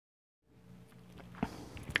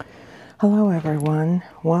Hello everyone,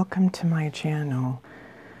 welcome to my channel.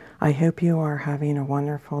 I hope you are having a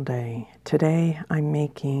wonderful day. Today I'm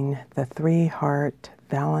making the 3-heart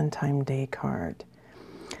Valentine Day card.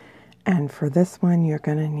 And for this one you're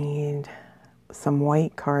going to need some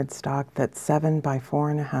white cardstock that's 7 by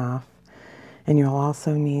 4.5. And you'll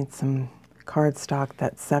also need some cardstock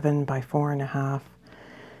that's 7 by 4.5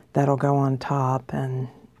 that'll go on top. And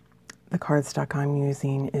the cardstock I'm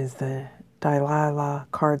using is the Delilah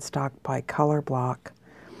cardstock by Color Block.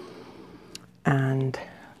 And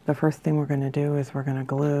the first thing we're going to do is we're going to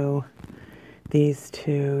glue these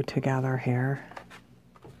two together here.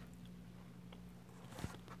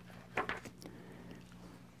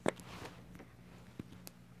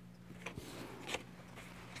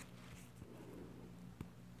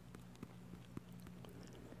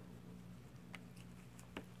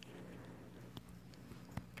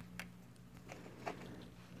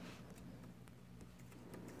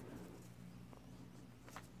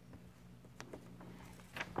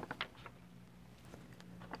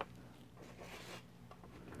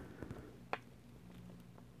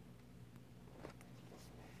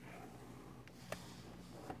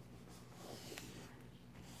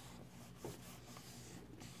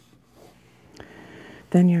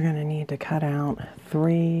 Then you're going to need to cut out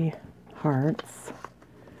 3 hearts.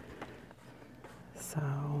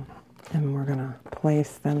 So, and we're going to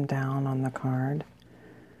place them down on the card.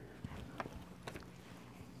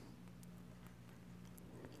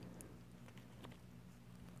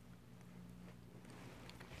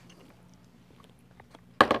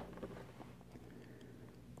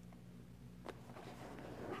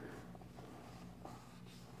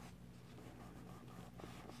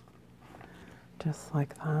 Just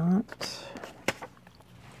like that.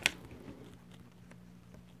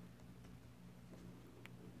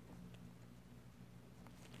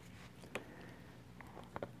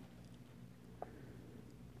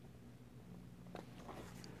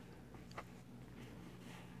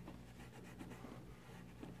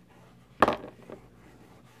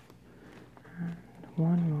 And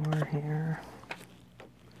one more here.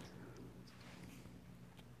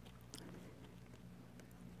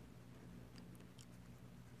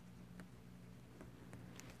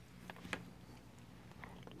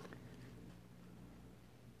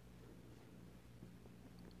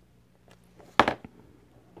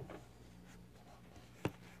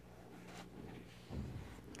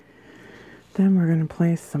 Then we're going to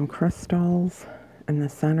place some crystals in the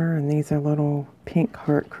center, and these are little pink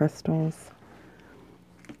heart crystals.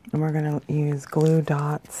 And we're going to use glue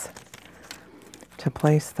dots to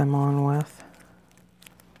place them on with.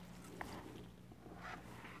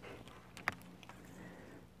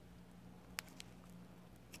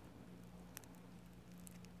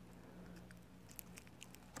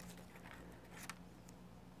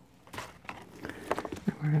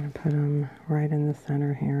 And we're going to put them right in the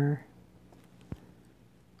center here.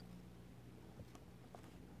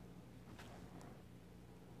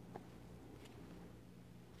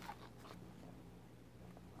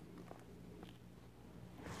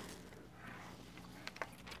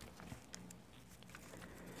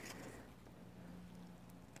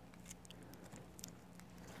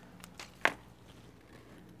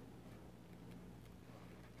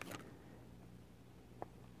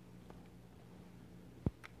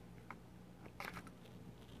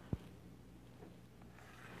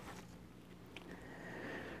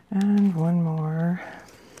 And one more.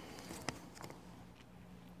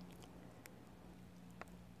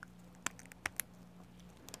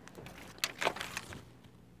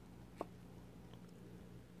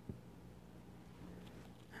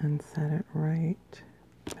 And set it right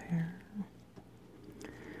there.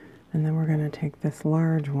 And then we're going to take this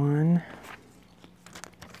large one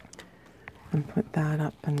and put that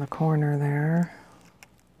up in the corner there.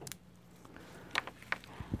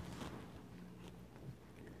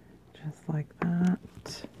 Just like that.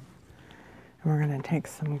 And we're going to take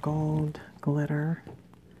some gold glitter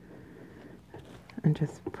and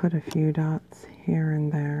just put a few dots here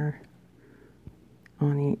and there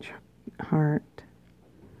on each heart.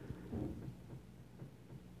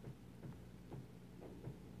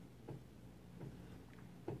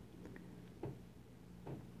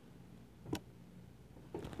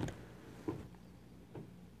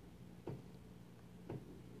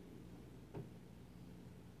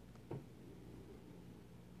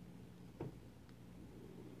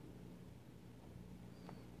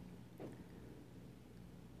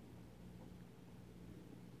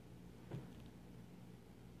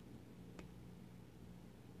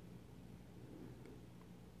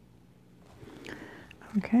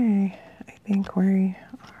 Okay, I think we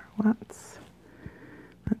are,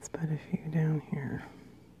 Let's put a few down here.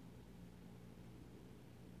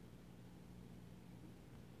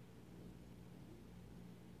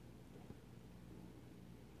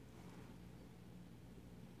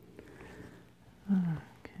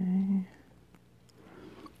 Okay.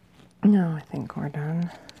 Now I think we're done.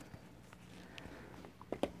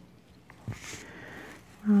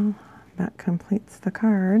 Well, that completes the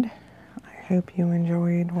card. I hope you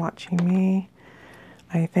enjoyed watching me.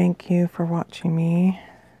 I thank you for watching me.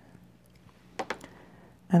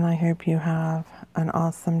 And I hope you have an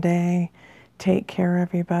awesome day. Take care,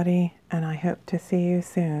 everybody, and I hope to see you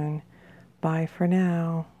soon. Bye for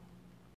now.